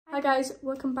Hi guys,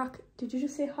 welcome back. Did you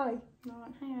just say hi? No,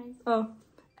 hi guys. Oh.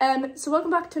 So welcome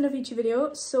back to another YouTube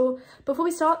video. So before we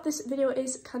start, this video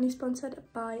is kindly sponsored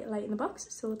by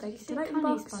Lightinthebox. So thank you to Lightinthebox.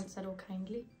 Kindly sponsored or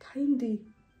kindly? Kindly.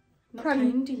 Not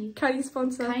kindly. Kindly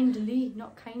sponsored. Kindly,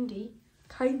 not kindy.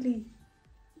 Kindly.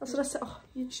 That's what I said. Oh,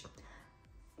 you just...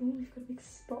 Oh, you've got a big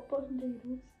spot button,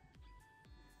 do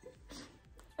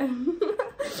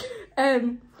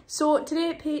you? So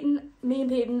today me and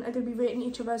Peyton are going to be rating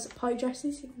each of us party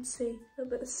dresses. You can see a little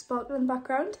bit of sparkle in the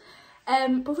background.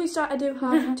 Before we start, I do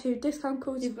have two discount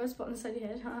codes. You've got a spot on the side of your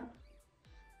head, huh?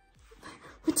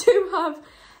 We do have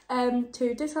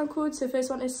two discount codes. So the first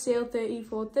one is sale30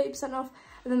 for 30% off,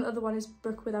 and then the other one is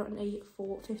Brooke without an E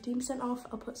for 15% off.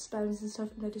 I'll put spellings and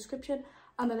stuff in the description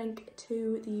and the link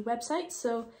to the website.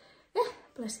 So yeah,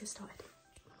 but let's get started.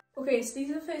 Okay, so these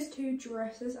are the first two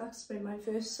dresses. I'll explain mine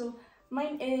first. So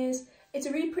mine is, it's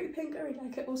a really pretty pink. I really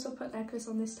like it. Also put a necklace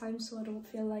on this time so I don't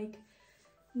feel like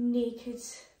naked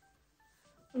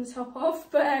on the top off.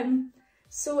 But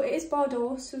so it is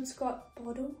Bordeaux, so it's got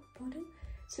Bordeaux,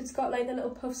 so it's got like the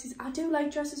little puff sleeves. I do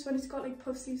like dresses when it's got like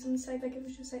puff sleeves on the side, like it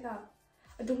was just like that.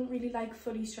 I don't really like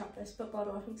fully strapless, but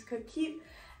Bordeaux I think it's quite cute.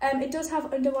 It does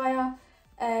have underwire.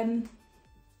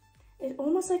 It's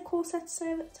almost like corset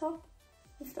style at the top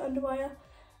with the underwire,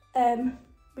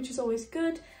 which is always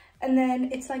good. And then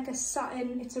it's like a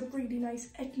satin. It's a really nice.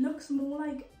 It looks more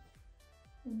like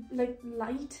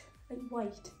light, like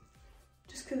white,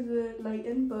 just because of the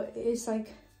lighting, but it is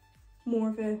like more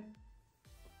of a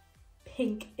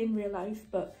pink in real life.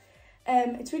 But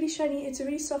it's really shiny. It's a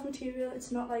really soft material.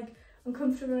 It's not like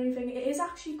uncomfortable or anything. It is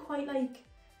actually quite like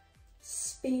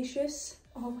spacious.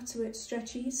 Oh, what's the word?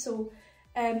 Stretchy. So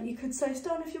you could size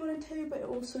down if you wanted to, but it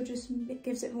also just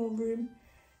gives it more room.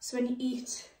 So when you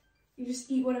eat, you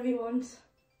just eat whatever you want.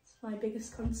 It's my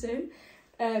biggest concern.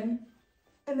 And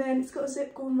then it's got a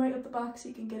zip going right up the back so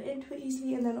you can get into it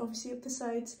easily, and then obviously up the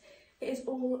sides it is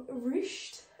all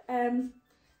ruched.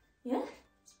 Yeah,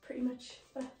 it's pretty much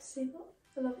what I have to say about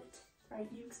it. I love it. Right,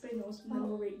 you explain yours and then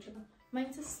we'll rate each other.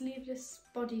 Mine's a sleeveless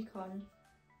bodycon,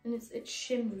 and it's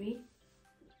shimmery,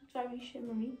 very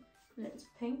shimmery, and it's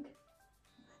pink.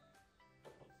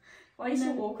 Why are you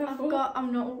so awkward?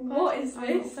 I'm not awkward. What is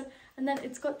this? And then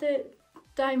it's got the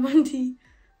diamondy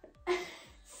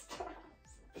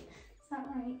straps. Is that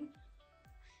right?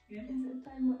 Yeah.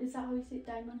 Is that how you say it?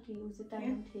 Diamondy? Or is it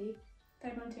diamante? Yeah.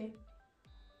 Diamante.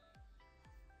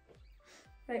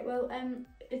 Right, well,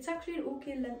 it's actually an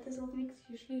okay length as well, because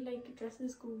usually like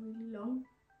dresses go really long.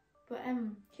 But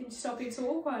can you stop being so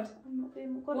awkward? I'm not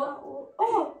being awkward at all.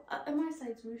 Oh, are my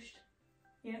sides ruched?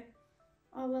 Yeah.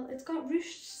 Oh well, it's got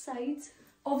ruched sides.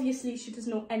 Obviously she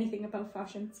doesn't know anything about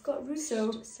fashion. It's got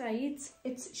ruched sides.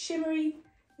 It's shimmery,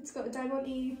 it's got a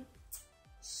diamante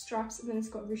straps, and then it's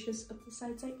got ruches up the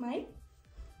sides like mine.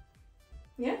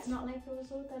 Yeah. It's not like those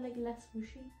though, they're like less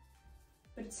ruchy.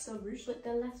 But it's still ruched. But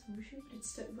they're less ruchy. But it's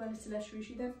still, well, it's less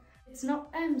ruchy then. It's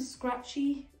not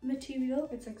scratchy material.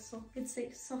 It's like soft. It's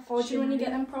like soft. Or do you when you get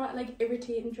them from like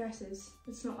irritating dresses?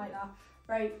 It's not like that.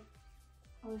 Right.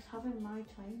 I was having my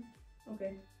time.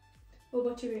 Okay. Well,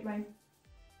 what do you rate mine?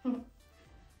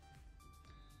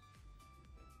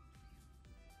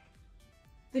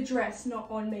 The dress,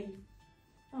 not on me.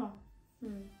 Oh.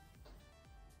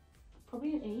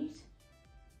 Probably an 8.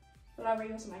 Well, I rate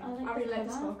yours mine. I really like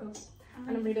the sparkles.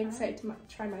 And I'm really excited to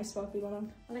try my sparkly one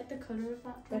on. I like the colour of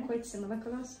that dress. They're quite similar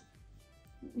colours.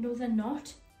 No, they're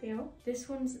not. They are? This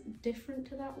one's different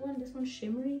to that one. This one's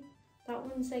shimmery. That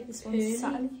one's like this one's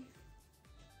satiny.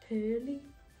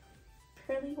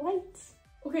 Pearly white.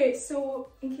 Okay, so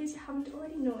in case you haven't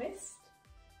already noticed,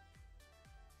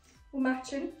 we're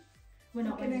matching. We're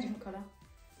not, it's a different colour.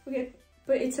 Okay,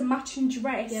 but it's a matching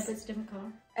dress. Yeah, but it's a different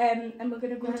colour. And we're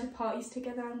going to go to parties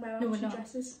together and wear matching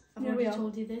dresses. I've already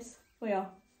told you this. We are.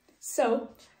 So,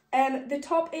 the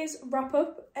top is wrap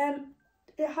up.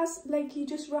 It has, like, you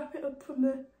just wrap it up from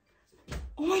the...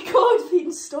 Oh my god,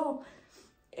 Peyton, stop.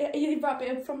 You wrap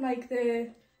it up from, like,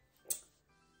 the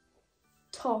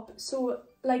top. So,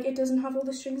 like, it doesn't have all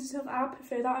the strings and stuff. I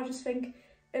prefer that. I just think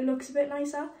it looks a bit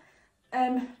nicer.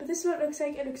 But this is what it looks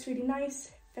like. It looks really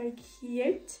nice. Very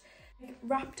cute. Like,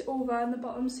 wrapped over on the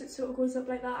bottom so it sort of goes up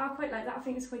like that. I quite like that. I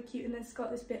think it's quite cute, and then it's got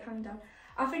this bit hanging down.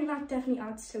 I think that definitely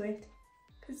adds to it.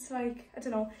 Because it's like, I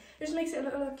don't know, it just makes it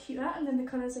look a little cuter. And then the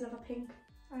colour's another pink.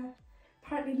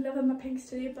 Apparently loving my pinks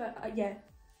today, but yeah,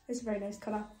 it's a very nice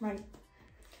colour. Right.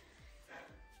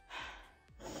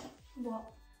 What?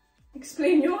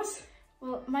 Explain yours.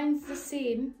 Well, mine's the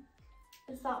same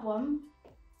as that one.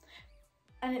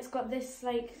 And it's got this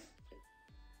like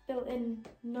built-in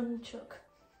nunchuck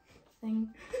thing.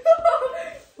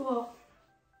 What?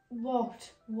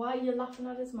 What? Why are you laughing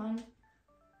at us, man?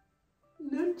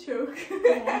 Nunchuck.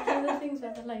 Yeah, one of the things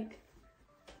where they're like...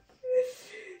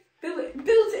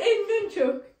 Built-in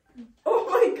nunchuck. Oh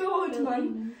my god,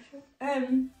 man.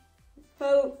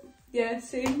 Well, yeah,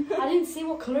 same. I didn't see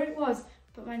what colour it was,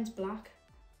 but mine's black.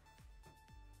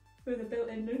 With a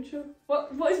built-in nunchuck.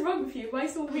 What is wrong with you? Why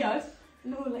so weird?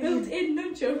 No, like... Built-in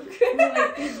nunchuck.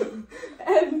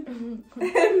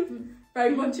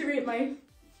 Right, what do you rate mine?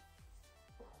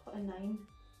 What, a 9?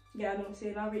 Yeah, I know what I'm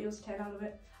saying. I'll rate yours a 10 out of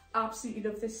it. Absolutely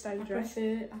love this style dress.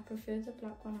 I prefer the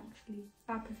black one, actually.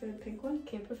 I prefer the pink one.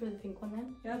 Okay, I prefer the pink one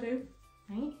then. Yeah, I do.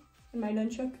 Right. And my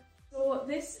nunchuck. So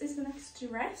this is the next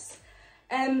dress.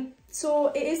 So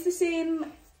it is the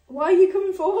same. Why are you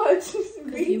coming forward?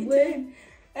 Really you were.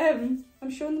 I'm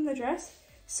showing them the dress.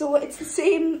 So it's the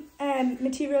same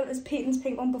material as Peyton's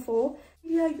pink one before.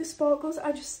 You like the sparkles?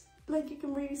 I just like you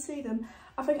can really see them.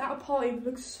 I think at a party it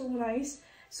looks so nice.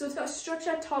 So it's got a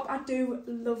structured top. I do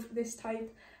love this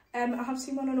type. I have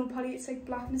seen one on our party. It's like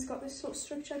black and it's got this sort of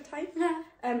structured type.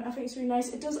 I think it's really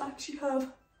nice. It does actually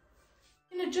have.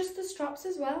 You can adjust the straps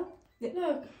as well. Yeah.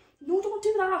 Look. No, don't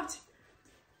do that.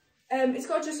 It's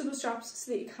got adjustable straps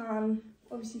so that you can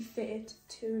obviously fit it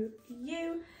to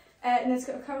you. And it's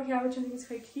got a carrot here, which I think is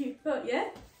quite cute. But yeah,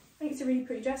 I think it's a really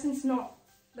pretty dress and it's not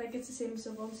like it's the same as the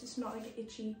other ones. It's not like an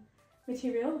itchy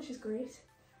material, which is great.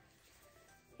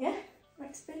 Yeah, I'll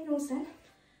explain yours then.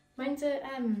 Mine's a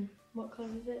what colour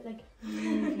is it? Like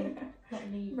navy, not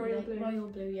navy. Royal like blue. Royal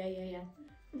blue. Yeah.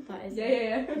 That is.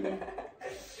 Yeah.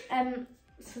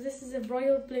 So this is a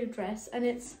royal blue dress, and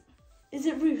is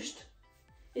it ruched?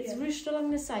 It's ruched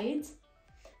along the sides,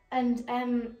 and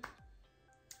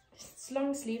it's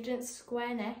long sleeved and it's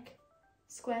square neck,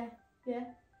 square.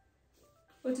 Yeah.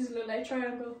 What does it look like?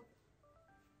 Triangle.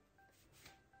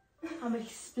 I'm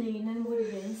explaining what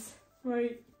it is.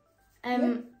 Right.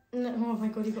 No, oh my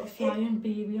god, you got a flying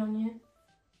baby on you.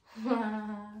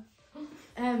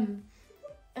 And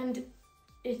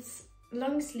it's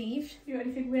long sleeved. You got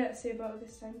anything weird to say about it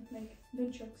this time? Like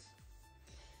nunchucks?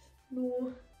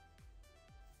 No.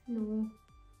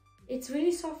 It's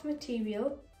really soft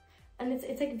material, and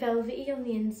it's like velvety on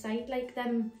the inside, like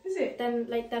them. Is it?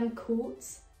 Them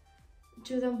coats.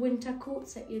 Do you know them winter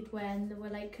coats that you'd wear? And they were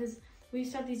like, because we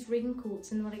used to have these rain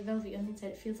coats and they were like velvety on the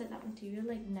inside. It feels like that material,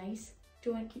 like nice. Do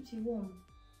you want it keeps you warm?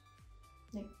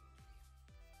 Like,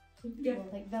 yeah,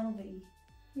 like velvety.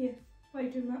 Yeah. Why are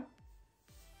you doing that?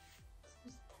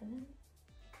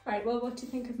 Right. Well, what do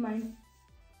you think of mine?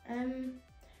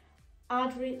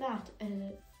 I'd rate that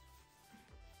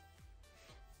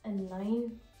a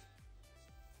 9.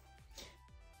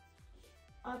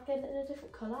 I'd get it in a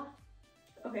different colour.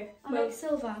 Okay. I like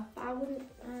silver, but I wouldn't.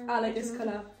 I like this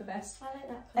colour the best. I like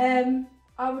that colour.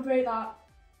 I would rate that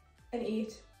an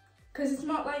 8 because it's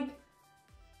not like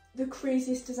the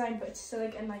craziest design, but it's still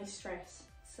like a nice dress.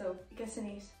 So I guess an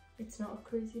 8. It's not a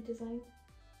crazy design.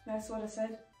 That's what I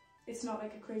said. It's not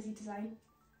like a crazy design.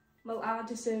 Well, I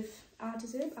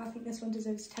think this one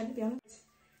deserves 10 to be honest.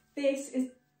 This is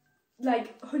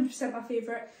like 100% my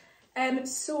favourite.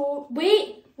 So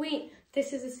wait.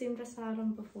 This is the same dress I had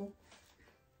on before.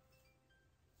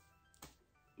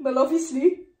 Well,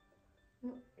 obviously.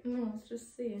 No, I was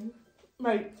just saying.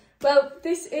 Right. Well,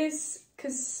 this is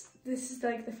because this is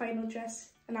like the final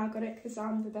dress, and I got it because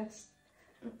I'm the best,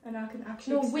 and I can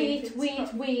actually. No, wait.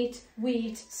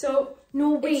 So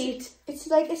no, wait. It's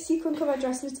like a sequin cover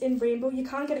dress, and it's in rainbow. You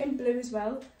can get it in blue as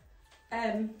well.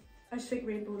 I just think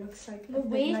rainbow looks like a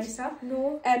bit nicer.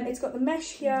 No. It's got the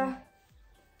mesh here,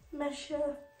 and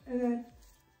then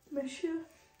mesh here.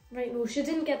 Right. No, she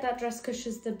didn't get that dress because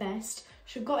she's the best.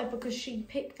 She got it because she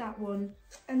picked that one.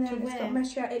 And then it's got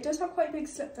mesh here. It does have quite a big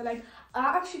slit. I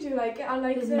actually do like it. I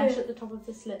like the mesh at the top of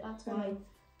the slit. That's why.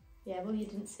 Yeah. Well, you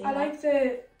didn't see. I like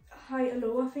the high and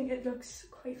low. I think it looks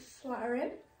quite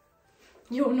flattering.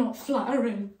 You're not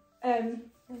flattering.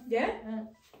 Yeah.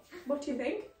 What do you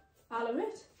think? I love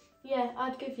it. Yeah,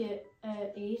 I'd give you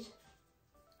 8.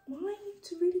 Why?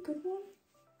 It's a really good one.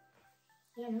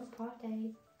 Yeah, no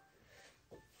party.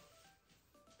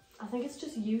 I think it's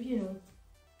just you know.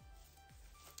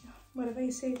 Whatever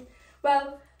you say.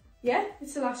 Well, yeah,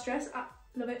 it's the last dress. I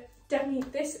love it. Definitely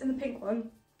this and the pink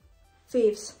one.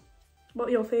 Faves. What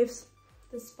are your faves?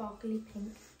 The sparkly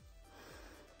pink.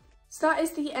 So that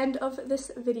is the end of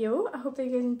this video. I hope that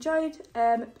you guys enjoyed.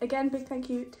 Again, big thank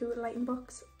you to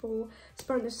Lightinthebox for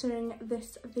sponsoring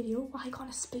this video. Why can't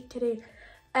I speak today?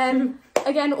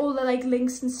 Again, all the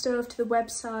links and stuff to the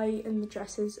website and the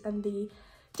dresses and the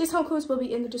discount codes will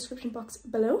be in the description box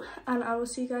below. And I will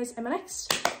see you guys in my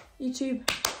next YouTube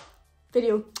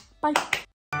video. Bye.